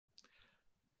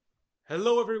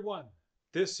Hello everyone,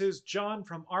 this is John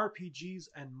from RPGs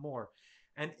and More,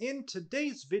 and in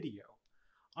today's video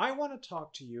I want to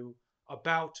talk to you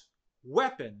about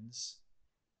weapons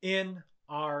in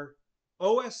our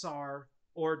OSR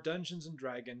or Dungeons and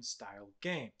Dragons style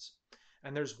games.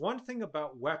 And there's one thing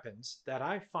about weapons that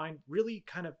I find really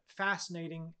kind of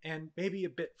fascinating and maybe a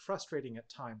bit frustrating at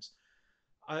times.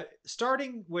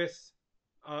 Starting with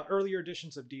earlier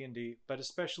editions of D&D, but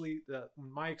especially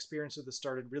my experience of this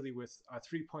started really with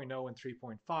 3.0 and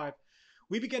 3.5,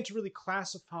 we began to really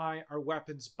classify our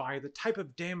weapons by the type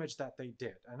of damage that they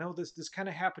did. I know this kind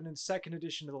of happened in second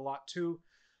edition a lot too.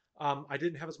 I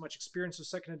didn't have as much experience with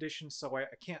second edition, so I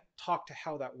can't talk to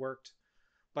how that worked.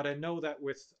 But I know that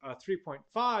with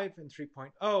 3.5 and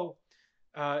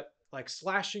 3.0, like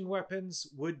slashing weapons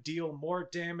would deal more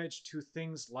damage to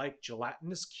things like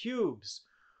gelatinous cubes,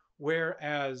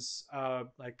 whereas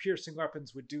like piercing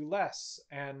weapons would do less,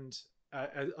 and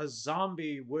a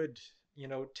zombie would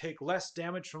take less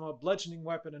damage from a bludgeoning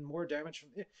weapon and more damage from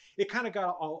it. It kind of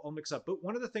got all mixed up. But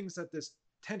one of the things that this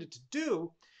tended to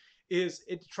do is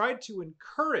it tried to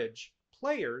encourage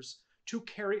players to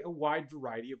carry a wide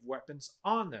variety of weapons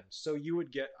on them. So you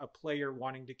would get a player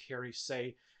wanting to carry,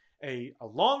 say, a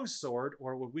long sword,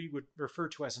 or what we would refer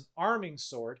to as an arming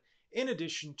sword, in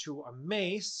addition to a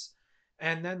mace.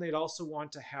 And then they'd also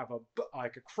want to have a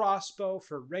crossbow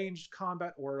for ranged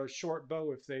combat, or a short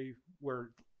bow if they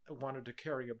wanted to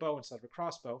carry a bow instead of a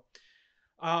crossbow.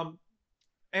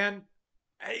 And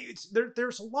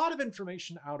there's a lot of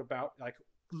information out about like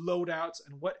loadouts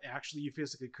and what actually you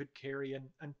physically could carry.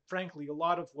 And frankly, a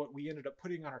lot of what we ended up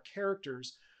putting on our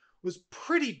characters was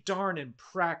pretty darn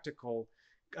impractical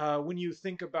when you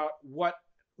think about what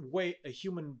weight a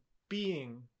human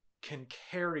being can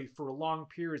carry for long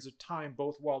periods of time,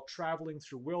 both while traveling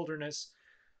through wilderness,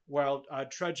 while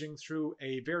trudging through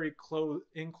a very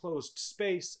enclosed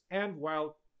space, and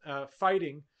while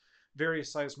fighting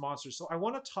various sized monsters. So I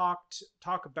want to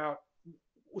talk about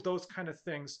those kind of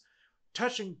things,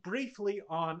 touching briefly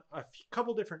on a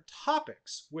couple different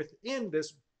topics within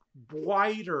this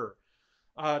wider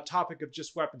topic of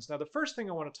just weapons. Now, the first thing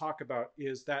I want to talk about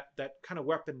is that kind of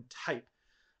weapon type.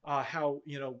 How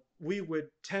we would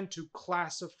tend to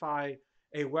classify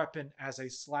a weapon as a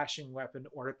slashing weapon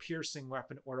or a piercing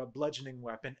weapon or a bludgeoning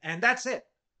weapon, and that's it.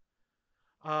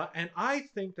 And I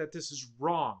think that this is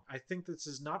wrong. I think this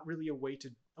is not really a way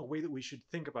that we should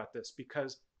think about this,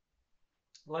 because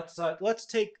let's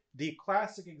take the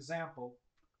classic example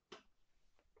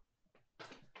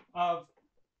of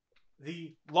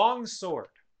the long sword.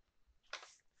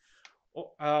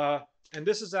 And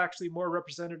this is actually more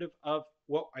representative of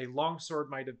what a longsword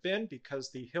might have been, because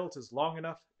the hilt is long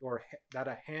enough or that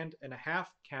a hand and a half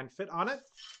can fit on it.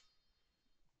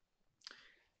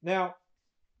 Now,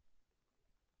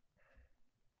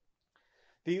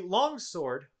 the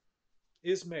longsword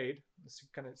is made, let's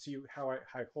kind of see how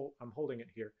I'm holding it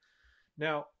here.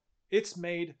 Now, it's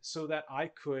made so that I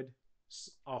could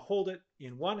hold it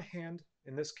in one hand,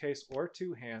 in this case, or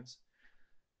two hands,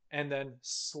 and then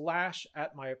slash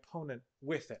at my opponent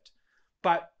with it.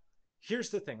 But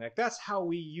here's the thing, like that's how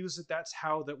we use it. That's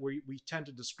how that we tend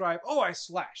to describe, oh, I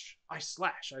slash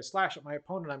at my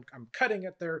opponent. I'm cutting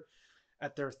at their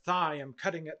thigh. I'm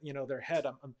cutting at, their head.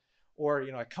 Or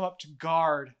I come up to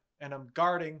guard and I'm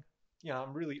guarding,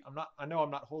 I know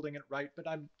I'm not holding it right, but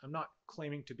I'm not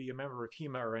claiming to be a member of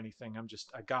HEMA or anything. I'm just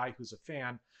a guy who's a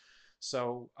fan.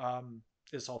 So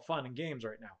it's all fun and games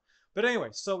right now. But anyway,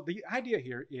 so the idea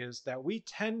here is that we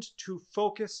tend to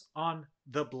focus on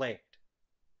the blade.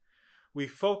 We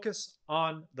focus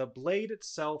on the blade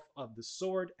itself of the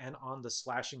sword and on the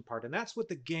slashing part. And that's what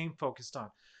the game focused on.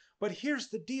 But here's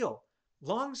the deal.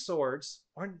 Long swords,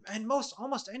 and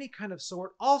almost any kind of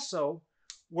sword, also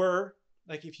were,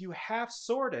 like if you half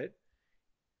sword it,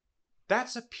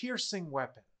 that's a piercing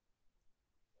weapon.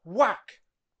 Whack!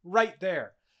 Right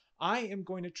there. I am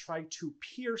going to try to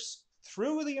pierce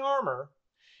through the armor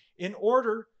in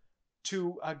order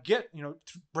to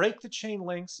break the chain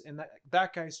links in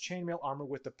that guy's chainmail armor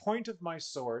with the point of my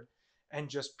sword and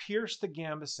just pierce the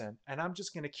gambeson. And I'm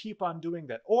just going to keep on doing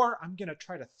that. Or I'm going to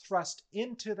try to thrust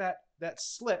into that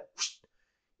slit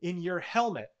in your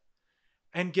helmet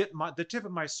and get the tip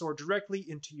of my sword directly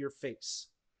into your face.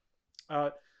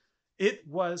 It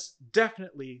was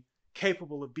definitely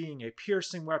capable of being a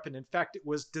piercing weapon. In fact, it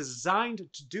was designed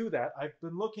to do that. I've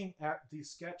been looking at these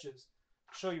sketches.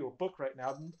 I'll show you a book right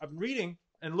now. I'm reading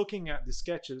and looking at the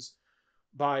sketches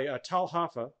by Tal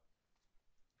Hoffa,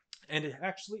 and it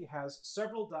actually has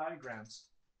several diagrams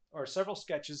or several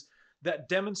sketches that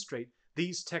demonstrate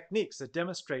these techniques, that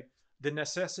demonstrate the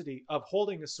necessity of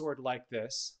holding a sword like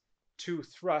this to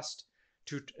thrust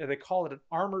to, they call it an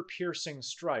armor-piercing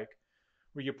strike,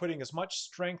 where you're putting as much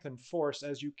strength and force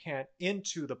as you can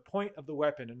into the point of the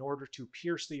weapon in order to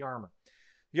pierce the armor.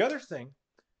 The other thing,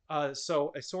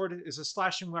 so a sword is a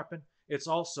slashing weapon. It's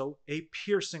also a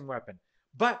piercing weapon,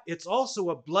 but it's also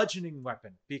a bludgeoning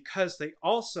weapon, because they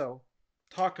also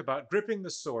talk about gripping the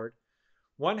sword,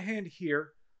 one hand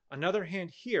here, another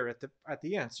hand here at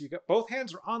the end. So you got both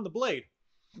hands are on the blade,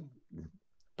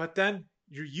 but then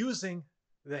you're using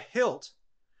the hilt,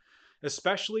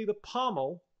 especially the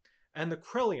pommel and the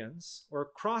crillons or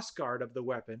crossguard of the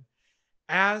weapon,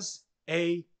 as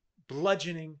a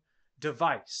bludgeoning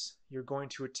device. You're going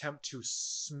to attempt to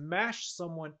smash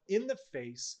someone in the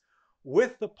face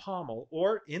with the pommel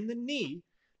or in the knee,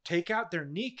 take out their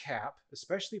kneecap,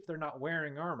 especially if they're not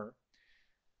wearing armor.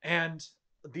 And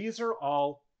these are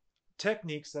all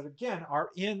techniques that, again, are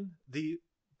in the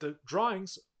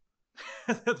drawings,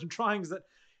 the drawings that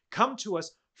come to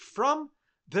us from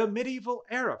the medieval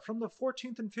era, from the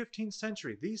 14th and 15th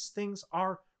century. These things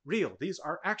are real. These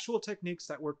are actual techniques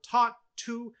that were taught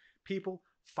to people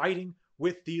fighting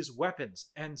with these weapons.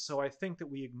 And so I think that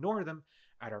we ignore them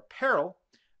at our peril,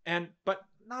 but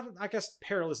not, I guess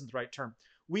peril isn't the right term.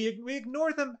 We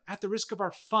ignore them at the risk of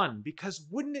our fun, because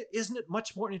isn't it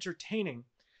much more entertaining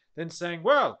than saying,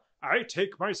 well, I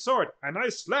take my sword and I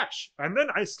slash, and then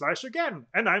I slash again,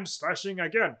 and I'm slashing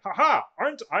again. Haha,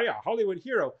 aren't I a Hollywood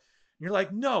hero? And you're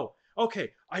like, no,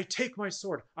 okay, I take my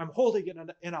sword, I'm holding it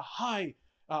in a high,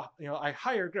 a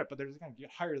higher grip, but there's going to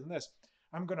get higher than this.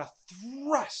 I'm going to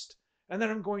thrust, and then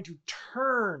I'm going to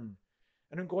turn,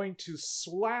 and I'm going to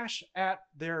slash at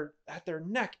their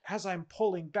neck as I'm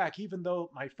pulling back, even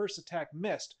though my first attack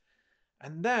missed.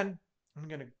 And then I'm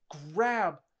going to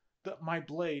grab my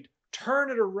blade,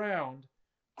 turn it around,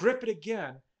 grip it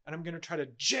again, and I'm going to try to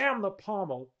jam the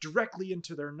pommel directly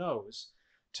into their nose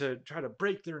to try to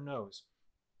break their nose.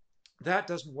 That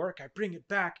doesn't work. I bring it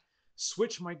back,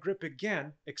 switch my grip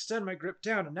again, extend my grip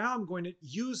down, and now I'm going to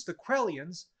use the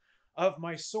crillons of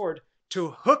my sword to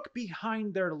hook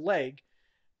behind their leg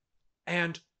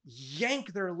and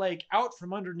yank their leg out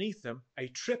from underneath them, a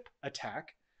trip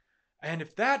attack. And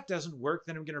if that doesn't work,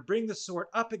 then I'm going to bring the sword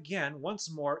up again once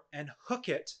more and hook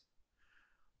it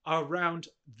around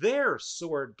their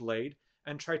sword blade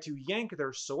and try to yank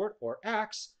their sword or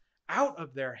axe out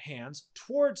of their hands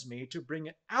towards me to bring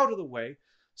it out of the way,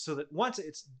 so that once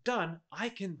it's done, I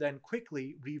can then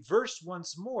quickly reverse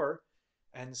once more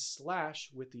and slash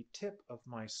with the tip of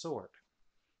my sword.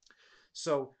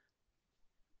 So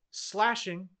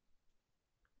slashing,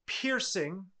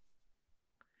 piercing,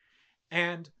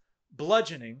 and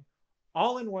bludgeoning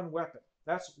all in one weapon.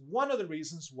 That's one of the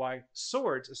reasons why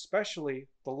swords, especially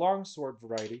the longsword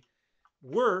variety,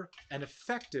 were an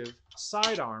effective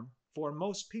sidearm for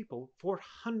most people for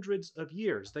hundreds of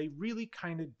years. They really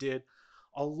kind of did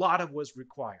a lot of what was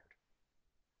required.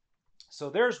 So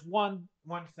there's one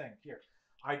thing here.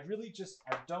 I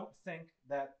don't think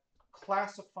that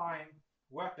classifying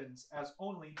weapons as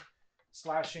only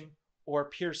slashing or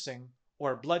piercing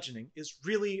or bludgeoning is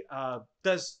really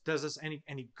does us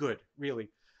any good, really.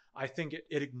 I think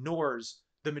it ignores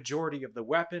the majority of the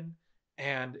weapon,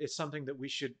 and it's something that we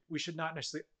should not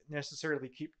necessarily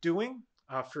keep doing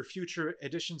for future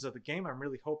editions of the game. I'm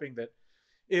really hoping that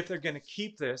if they're going to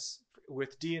keep this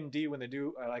with D&D when they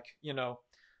do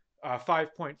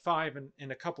 5.5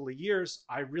 in a couple of years,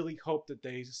 I really hope that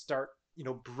they start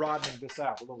broadening this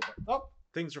out a little bit. Oh,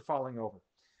 things are falling over.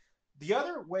 The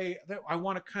other way that I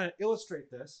want to kind of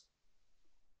illustrate this,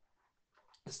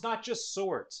 it's not just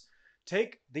swords.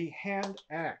 Take the hand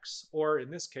axe, or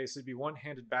in this case, it'd be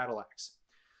one-handed battle axe.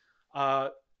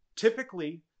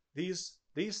 Typically, these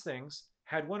things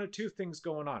had one of two things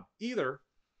going on. Either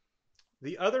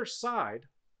the other side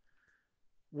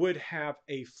would have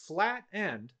a flat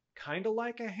end, kind of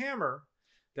like a hammer,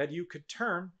 that you could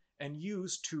turn and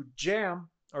use to jam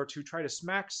or to try to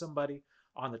smack somebody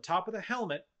on the top of the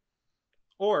helmet,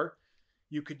 or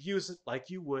you could use it like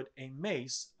you would a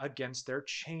mace against their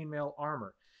chainmail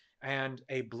armor. And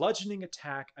a bludgeoning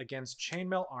attack against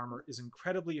chainmail armor is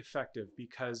incredibly effective,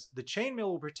 because the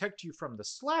chainmail will protect you from the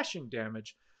slashing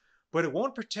damage, but it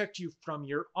won't protect you from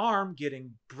your arm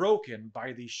getting broken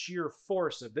by the sheer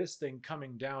force of this thing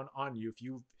coming down on you if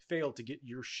you fail to get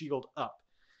your shield up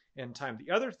in time.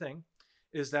 The other thing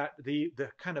is that the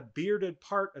kind of bearded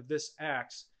part of this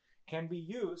axe can be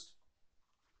used,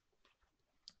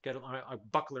 get a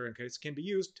buckler in case, can be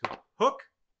used to hook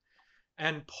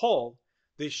and pull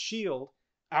the shield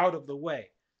out of the way.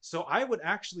 So I would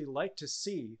actually like to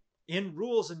see in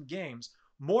rules and games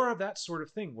more of that sort of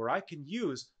thing, where I can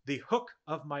use the hook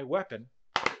of my weapon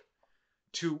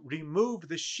to remove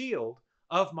the shield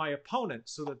of my opponent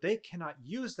so that they cannot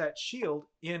use that shield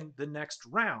in the next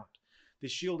round. The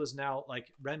shield is now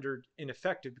like rendered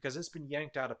ineffective because it's been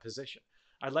yanked out of position.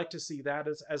 I'd like to see that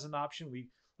as an option. We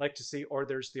like to see, or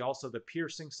there's also the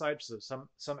piercing side. So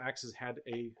some axes had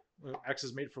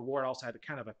axes made for war also had a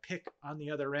kind of a pick on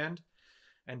the other end,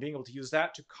 and being able to use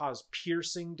that to cause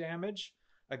piercing damage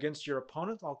against your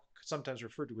opponent. I'll sometimes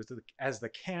refer to as the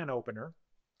can opener.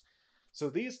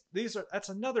 So that's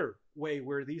another way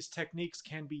where these techniques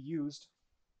can be used.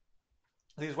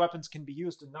 These weapons can be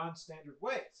used in non-standard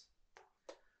ways.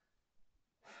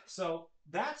 So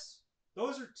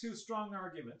those are two strong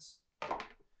arguments.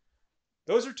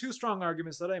 Those are two strong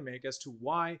arguments that I make as to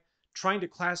why trying to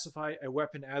classify a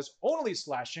weapon as only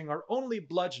slashing or only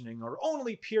bludgeoning or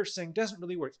only piercing doesn't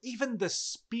really work. Even the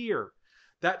spear,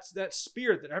 that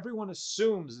spear that everyone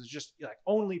assumes is just like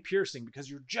only piercing because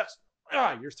you're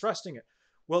thrusting it.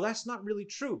 Well, that's not really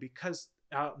true because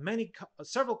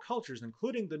several cultures,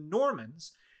 including the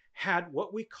Normans, had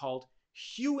what we called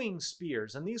hewing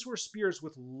spears, and these were spears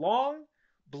with long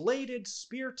bladed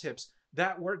spear tips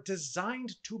that were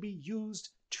designed to be used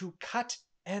to cut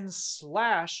and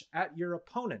slash at your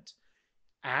opponent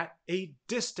at a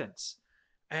distance.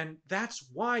 And that's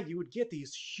why you would get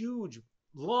these huge,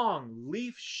 long,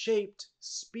 leaf-shaped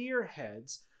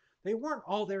spearheads. They weren't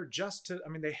all there just to, I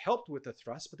mean, they helped with the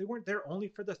thrust, but they weren't there only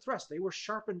for the thrust. They were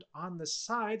sharpened on the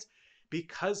sides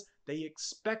because they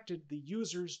expected the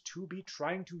users to be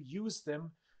trying to use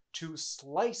them to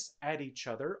slice at each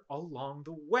other along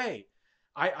the way.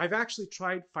 I've actually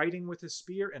tried fighting with a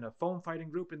spear in a foam fighting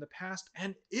group in the past,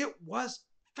 and it was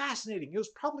fascinating. It was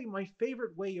probably my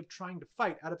favorite way of trying to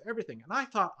fight out of everything. And I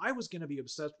thought I was going to be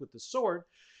obsessed with the sword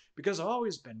because I've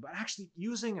always been, but actually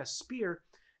using a spear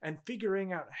and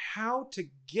figuring out how to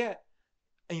get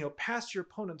past your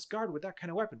opponent's guard with that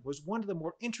kind of weapon was one of the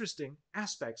more interesting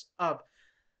aspects of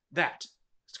that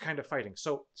kind of fighting.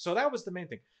 So that was the main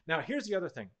thing. Now here's the other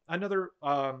thing. Another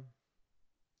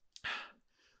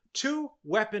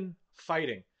two-weapon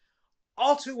fighting.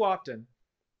 All too often,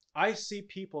 I see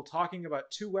people talking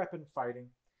about two-weapon fighting,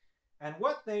 and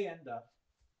what they end up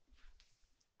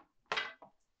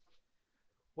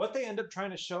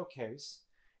trying to showcase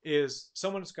is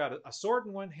someone's got a sword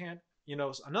in one hand,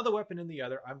 another weapon in the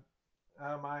other. Let's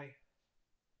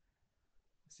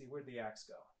see, where'd the axe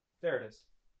go? There it is.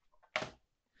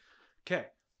 Okay,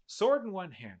 sword in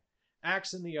one hand,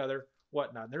 axe in the other,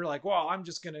 whatnot. And they're like, well, I'm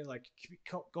just gonna like keep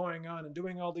going on and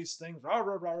doing all these things. Rah,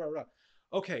 rah, rah, rah, rah.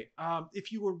 Okay,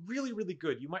 if you were really, really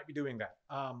good, you might be doing that.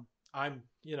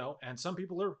 And some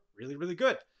people are really, really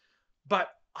good. But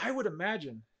I would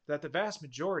imagine that the vast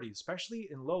majority, especially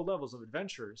in low levels of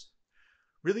adventurers,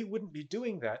 really wouldn't be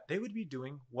doing that. They would be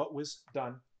doing what was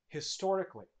done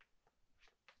historically.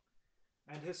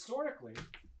 And historically,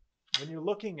 when you're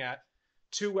looking at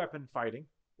two-weapon fighting,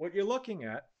 what you're looking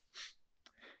at,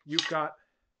 you've got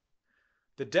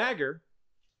the dagger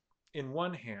in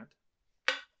one hand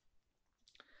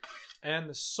and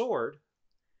the sword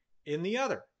in the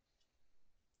other.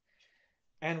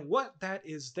 And what that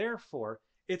is there for,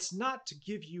 it's not to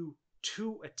give you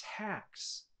two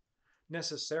attacks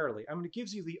necessarily. I mean, it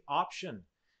gives you the option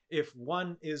if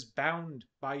one is bound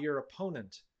by your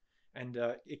opponent and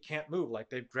it can't move, like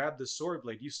they've grabbed the sword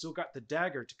blade, you still got the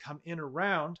dagger to come in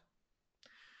around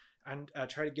and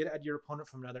try to get at your opponent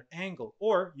from another angle.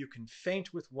 Or you can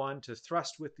feint with one to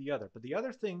thrust with the other. But the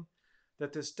other thing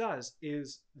that this does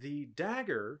is the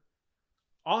dagger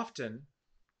often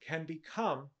can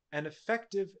become an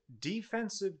effective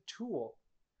defensive tool,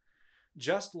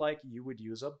 just like you would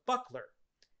use a buckler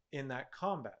in that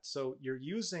combat. So you're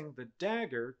using the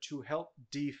dagger to help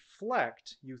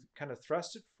deflect. You kind of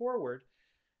thrust it forward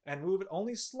and move it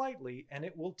only slightly, and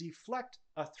it will deflect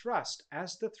a thrust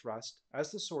as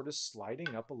the sword is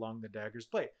sliding up along the dagger's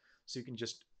blade. So you can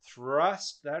just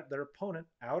thrust their opponent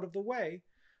out of the way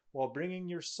while bringing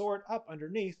your sword up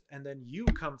underneath, and then you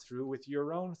come through with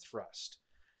your own thrust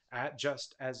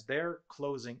just as they're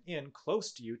closing in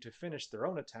close to you to finish their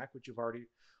own attack, which you've already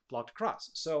blocked across.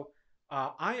 So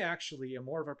I actually am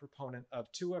more of a proponent of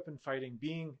two-weapon fighting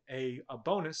being a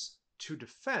bonus to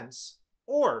defense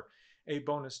or a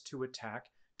bonus to attack,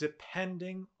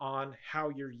 depending on how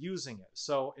you're using it.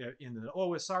 So in the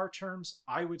OSR terms,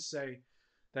 I would say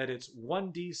that it's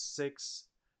 1d6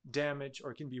 damage,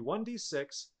 or it can be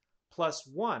 1d6 plus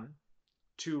 1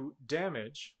 to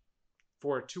damage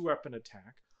for a two-weapon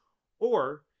attack,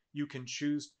 or you can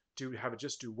choose to have it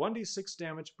just do 1d6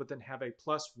 damage, but then have a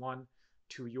plus 1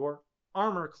 to your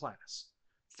armor class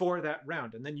for that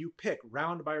round. And then you pick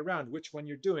round by round which one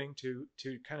you're doing to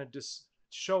kind of just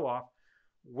show off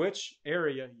which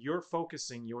area you're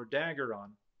focusing your dagger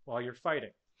on while you're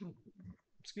fighting.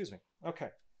 Excuse me. Okay.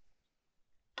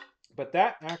 But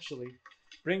that actually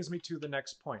brings me to the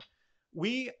next point.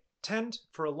 We tend,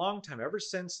 for a long time, ever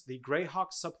since the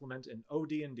Greyhawk supplement in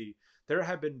OD&D, there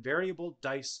have been variable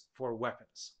dice for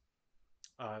weapons.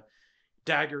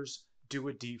 Daggers do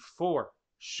a d4,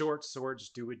 short swords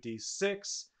do a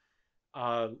d6,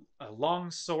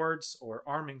 long swords or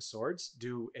arming swords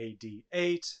do a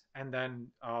d8, and then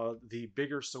the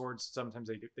bigger swords, sometimes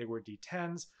they were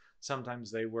d10s,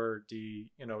 sometimes they were two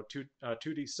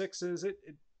d6s,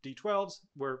 d12s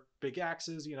were big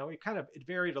axes. It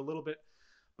varied a little bit,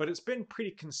 but it's been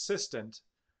pretty consistent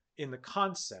in the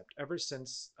concept ever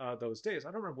since those days.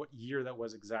 I don't remember what year that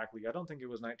was exactly. I don't think it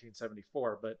was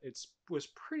 1974, but it was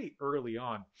pretty early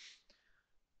on.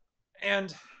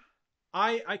 And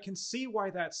I can see why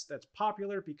that's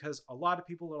popular, because a lot of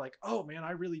people are like, oh man,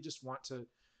 I really just want to,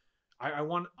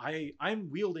 I'm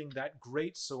wielding that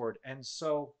great sword, and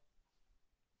so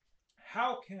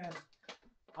how can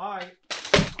I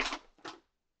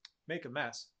make a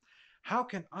mess? How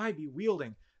can I be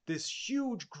wielding this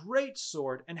huge great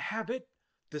sword and have it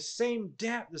the same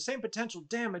potential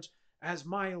damage as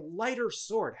my lighter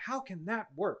sword? How can that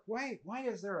work? Why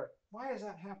is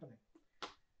that happening?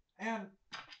 And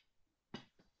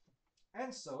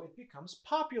so it becomes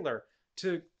popular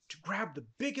to grab the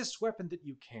biggest weapon that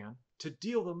you can to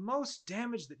deal the most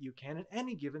damage that you can in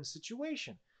any given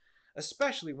situation.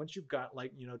 Especially once you've got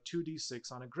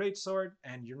 2d6 on a greatsword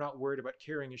and you're not worried about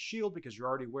carrying a shield because you're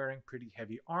already wearing pretty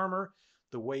heavy armor.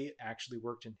 The way it actually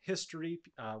worked in history,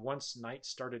 once knights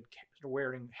started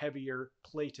wearing heavier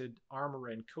plated armor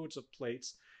and coats of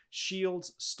plates,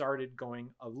 shields started going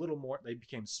a little more, they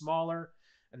became smaller,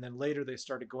 and then later they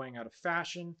started going out of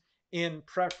fashion in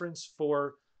preference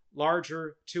for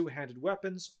larger two-handed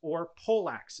weapons or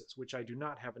poleaxes, which I do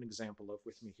not have an example of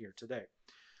with me here today.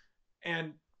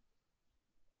 And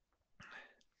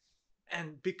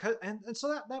so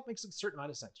that makes a certain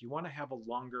amount of sense. You want to have a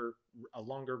longer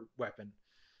weapon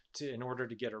in order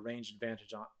to get a range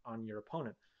advantage on your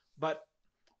opponent. But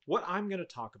what I'm going to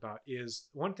talk about is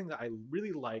one thing that I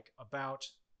really like about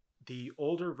the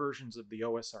older versions of the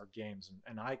OSR games,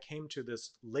 and I came to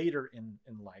this later in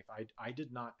life. I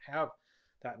did not have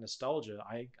that nostalgia.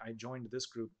 I joined this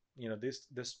group,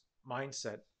 this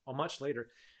mindset much later,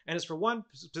 and it's for one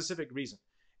specific reason.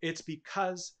 It's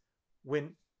because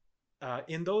when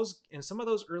in some of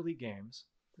those early games,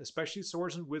 especially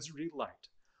Swords and Wizardry Light,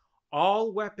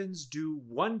 all weapons do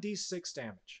 1d6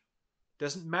 damage.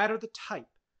 Doesn't matter the type.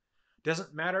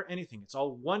 Doesn't matter anything. It's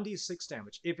all 1d6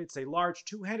 damage. If it's a large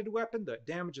two-handed weapon, the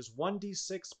damage is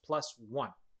 1d6 plus 1.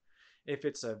 If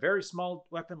it's a very small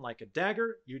weapon like a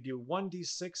dagger, you do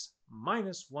 1d6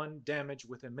 minus 1 damage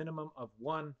with a minimum of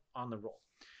 1 on the roll.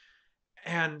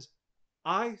 And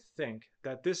I think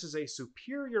that this is a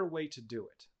superior way to do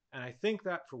it. And I think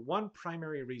that for one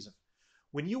primary reason.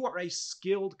 When you are a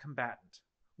skilled combatant,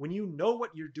 when you know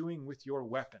what you're doing with your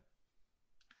weapon,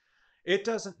 it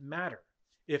doesn't matter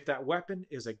if that weapon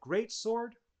is a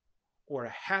greatsword or a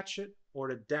hatchet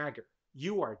or a dagger.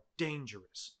 You are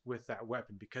dangerous with that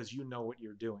weapon because you know what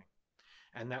you're doing.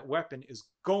 And that weapon is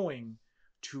going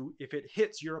to, if it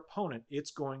hits your opponent,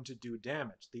 it's going to do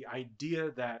damage. The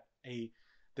idea that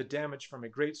the damage from a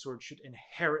greatsword should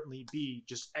inherently be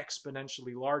just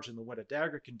exponentially larger than what a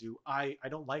dagger can do, I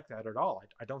don't like that at all.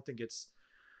 I don't think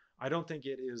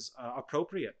it is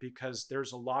appropriate, because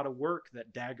there's a lot of work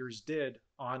that daggers did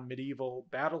on medieval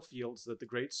battlefields that the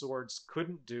greatswords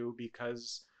couldn't do,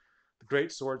 because the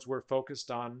greatswords were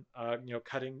focused on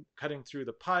cutting through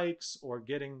the pikes or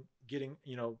getting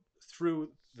through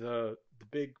the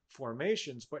big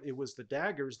formations, but it was the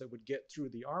daggers that would get through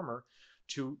the armor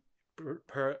to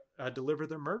deliver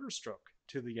the murder stroke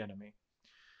to the enemy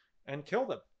and kill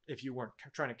them if you weren't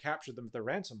trying to capture them with their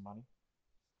ransom money.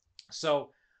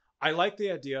 So I like the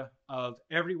idea of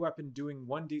every weapon doing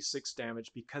 1d6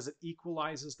 damage because it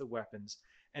equalizes the weapons,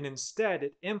 and instead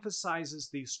it emphasizes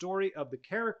the story of the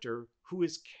character who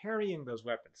is carrying those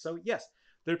weapons. So yes,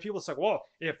 there are people who say, well,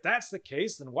 if that's the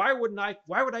case, then why would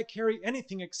I carry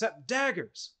anything except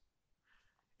daggers?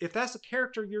 If that's the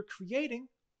character you're creating,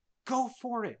 go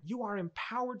for it. You are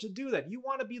empowered to do that. You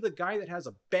want to be the guy that has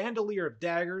a bandolier of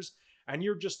daggers and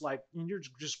you're just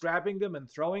grabbing them and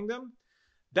throwing them.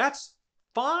 That's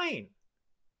fine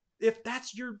if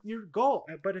that's your goal.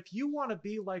 But if you want to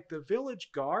be like the village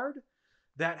guard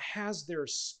that has their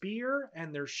spear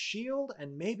and their shield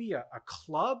and maybe a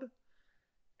club,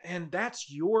 and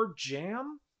that's your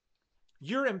jam,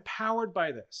 you're empowered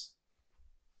by this.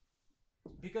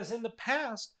 Because in the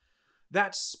past,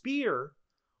 that spear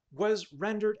was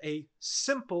rendered a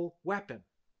simple weapon.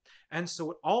 And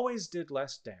so it always did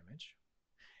less damage.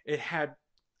 It had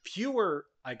fewer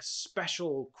like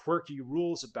special quirky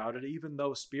rules about it, even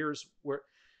though spears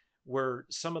were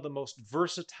some of the most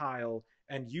versatile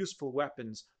and useful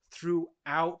weapons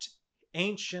throughout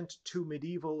ancient to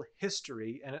medieval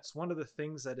history. And it's one of the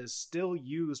things that is still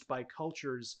used by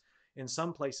cultures in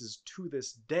some places to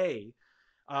this day.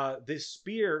 This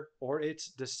spear or its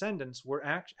descendants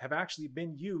have actually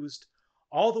been used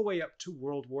all the way up to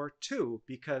World War II,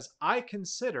 because I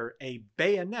consider a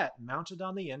bayonet mounted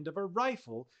on the end of a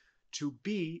rifle to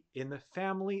be in the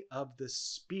family of the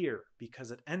spear,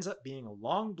 because it ends up being a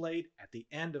long blade at the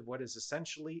end of what is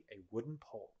essentially a wooden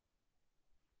pole.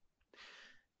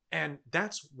 And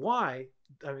that's why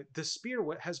the spear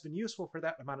has been useful for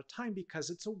that amount of time, because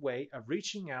it's a way of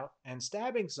reaching out and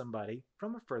stabbing somebody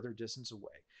from a further distance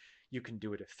away. You can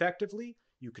do it effectively.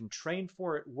 You can train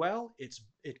for it well.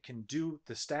 It can do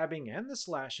the stabbing and the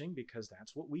slashing, because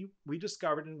that's what we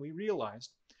discovered and we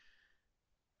realized.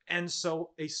 And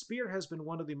so a spear has been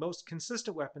one of the most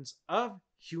consistent weapons of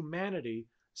humanity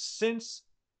since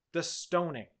the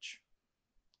Stone Age.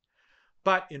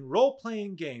 But in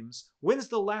role-playing games, when's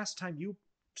the last time you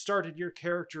started your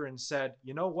character and said,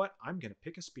 you know what, I'm going to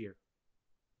pick a spear?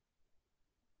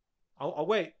 I'll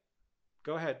wait.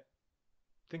 Go ahead.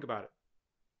 Think about it.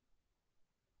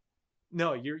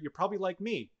 No, you're probably like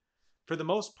me. For the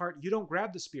most part, you don't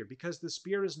grab the spear, because the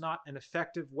spear is not an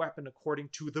effective weapon according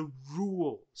to the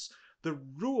rules. The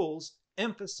rules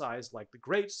emphasize, like the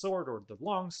great sword or the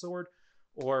long sword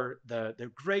or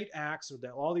the great axe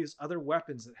or all these other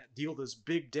weapons that deal this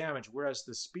big damage, whereas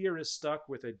the spear is stuck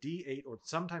with a D8 or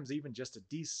sometimes even just a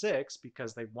D6,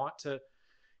 because they want to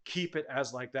keep it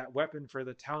as like that weapon for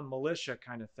the town militia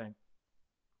kind of thing.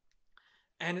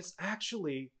 And it's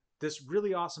actually this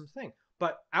really awesome thing.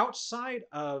 But outside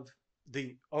of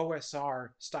the OSR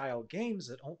style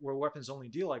games where weapons only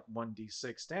deal like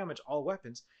 1d6 damage, all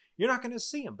weapons, you're not going to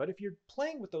see them. But if you're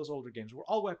playing with those older games where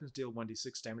all weapons deal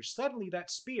 1d6 damage, suddenly that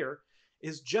spear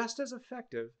is just as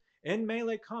effective in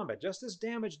melee combat, just as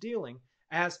damage dealing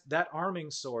as that arming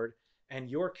sword. And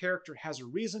your character has a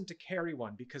reason to carry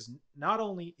one, because not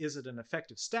only is it an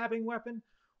effective stabbing weapon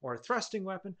or a thrusting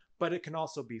weapon, but it can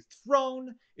also be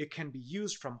thrown. It can be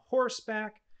used from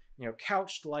horseback,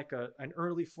 couched like an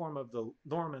early form of the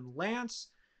Norman lance.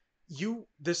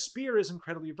 The spear is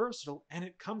incredibly versatile, and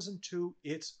it comes into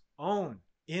its own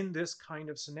in this kind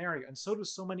of scenario. And so do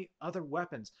so many other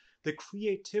weapons. The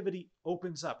creativity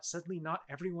opens up. Suddenly, not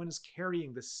everyone is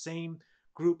carrying the same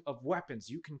group of weapons.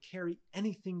 You can carry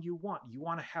anything you want. You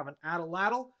want to have an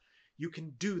atlatl? You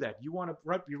can do that. You want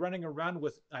to be running around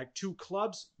with like 2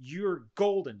 clubs? You're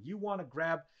golden. You want to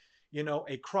grab,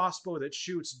 a crossbow that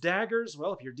shoots daggers?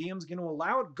 Well, if your DM's going to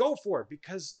allow it, go for it,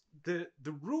 because the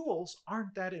rules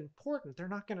aren't that important. They're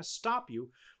not going to stop you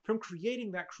from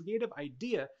creating that creative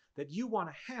idea that you want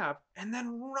to have and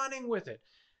then running with it.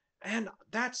 And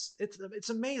it's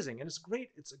amazing, and it's great.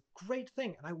 It's a great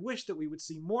thing, and I wish that we would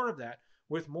see more of that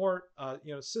with more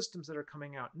systems that are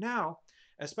coming out now,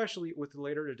 especially with the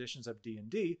later editions of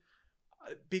D&D,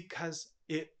 because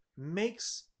it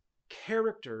makes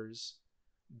characters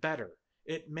better.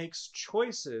 It makes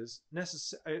choices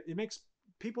necessary. It makes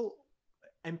people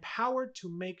empowered to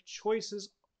make choices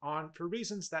for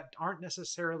reasons that aren't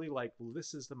necessarily like, well,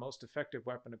 this is the most effective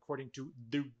weapon according to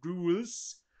the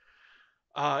rules.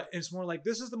 It's more like,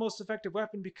 this is the most effective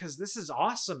weapon because this is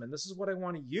awesome and this is what I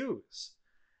want to use.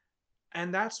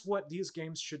 And that's what these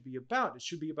games should be about. It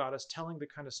should be about us telling the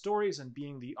kind of stories and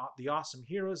being the awesome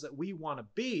heroes that we want to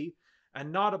be,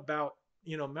 and not about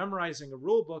memorizing a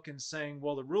rule book and saying,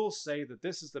 well, the rules say that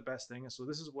this is the best thing, and so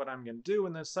this is what I'm going to do.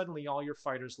 And then suddenly all your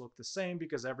fighters look the same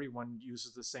because everyone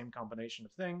uses the same combination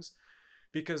of things,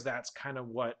 because that's kind of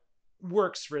what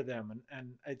works for them. And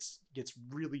it gets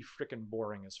really freaking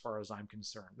boring as far as I'm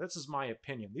concerned. This is my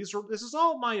opinion. This is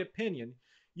all my opinion.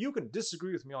 You can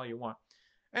disagree with me all you want.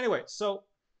 Anyway, so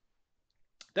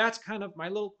that's kind of my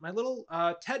little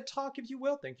TED talk, if you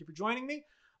will. Thank you for joining me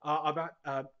about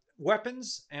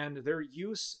weapons and their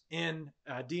use in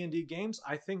D&D games.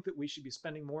 I think that we should be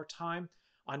spending more time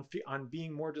on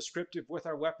being more descriptive with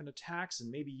our weapon attacks and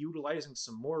maybe utilizing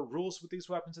some more rules with these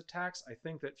weapons attacks. I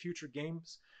think that future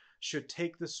games should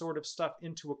take this sort of stuff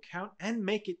into account and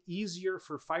make it easier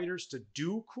for fighters to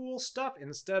do cool stuff,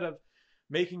 instead of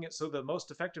making it so the most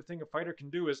effective thing a fighter can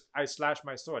do is, I slash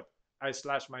my sword, I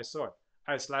slash my sword,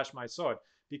 I slash my sword,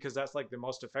 because that's like the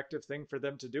most effective thing for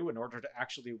them to do in order to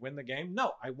actually win the game.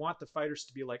 No, I want the fighters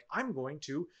to be like, I'm going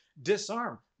to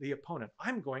disarm the opponent.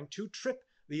 I'm going to trip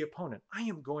the opponent. I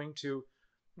am going to,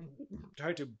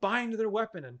 try to bind their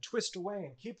weapon and twist away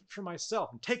and keep it for myself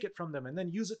and take it from them and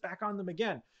then use it back on them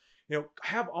again. You know,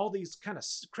 have all these kind of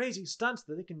crazy stunts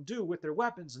that they can do with their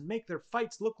weapons and make their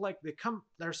fights look like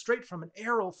they're straight from an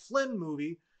Errol Flynn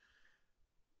movie.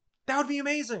 That would be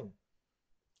amazing.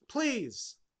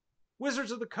 Please,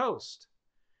 Wizards of the Coast,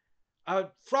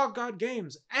 Frog God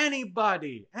Games,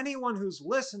 anybody, anyone who's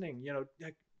listening, you know,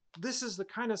 this is the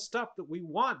kind of stuff that we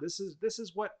want. This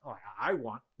is what I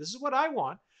want. This is what I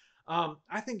want.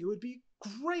 I think it would be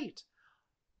great.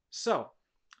 So,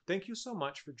 thank you so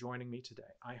much for joining me today.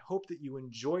 I hope that you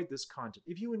enjoyed this content.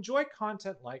 If you enjoy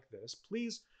content like this,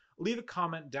 please leave a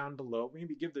comment down below.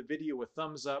 Maybe give the video a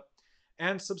thumbs up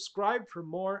and subscribe for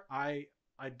more. I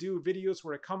do videos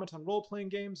where I comment on role-playing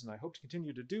games, and I hope to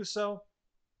continue to do so.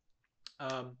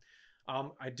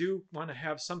 I do want to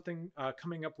have something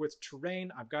coming up with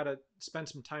terrain. I've got to spend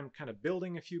some time kind of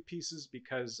building a few pieces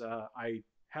because I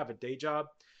have a day job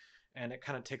and it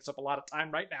kind of takes up a lot of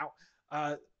time right now.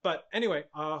 But anyway,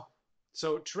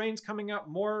 so terrain's coming up,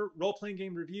 more role-playing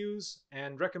game reviews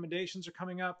and recommendations are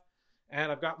coming up,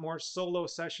 and I've got more solo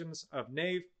sessions of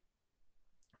Knave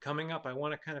coming up. I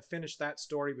want to kind of finish that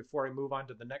story before I move on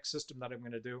to the next system that I'm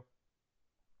going to do.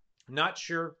 Not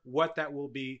sure what that will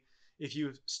be. If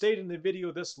you've stayed in the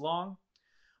video this long,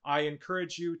 I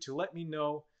encourage you to let me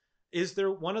know, is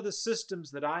there one of the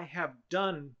systems that I have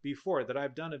done before, that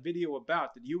I've done a video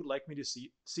about, that you would like me to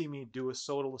see me do a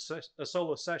solo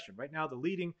session? Right now, the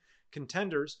leading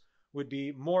contenders would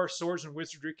be more Swords and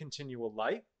Wizardry Continual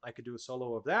Light. I could do a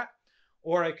solo of that.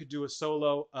 Or I could do a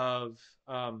solo of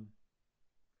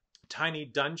Tiny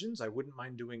Dungeons. I wouldn't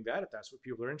mind doing that if that's what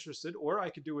people are interested. Or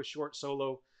I could do a short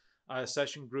solo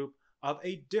session group of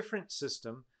a different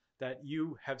system that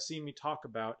you have seen me talk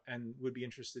about and would be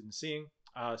interested in seeing.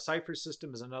 Cypher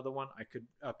system is another one. I could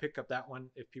pick up that one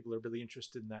if people are really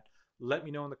interested in that. Let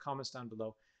me know in the comments down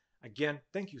below. Again,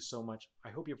 thank you so much. I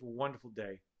hope you have a wonderful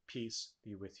day. Peace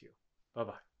be with you.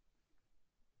 Bye-bye.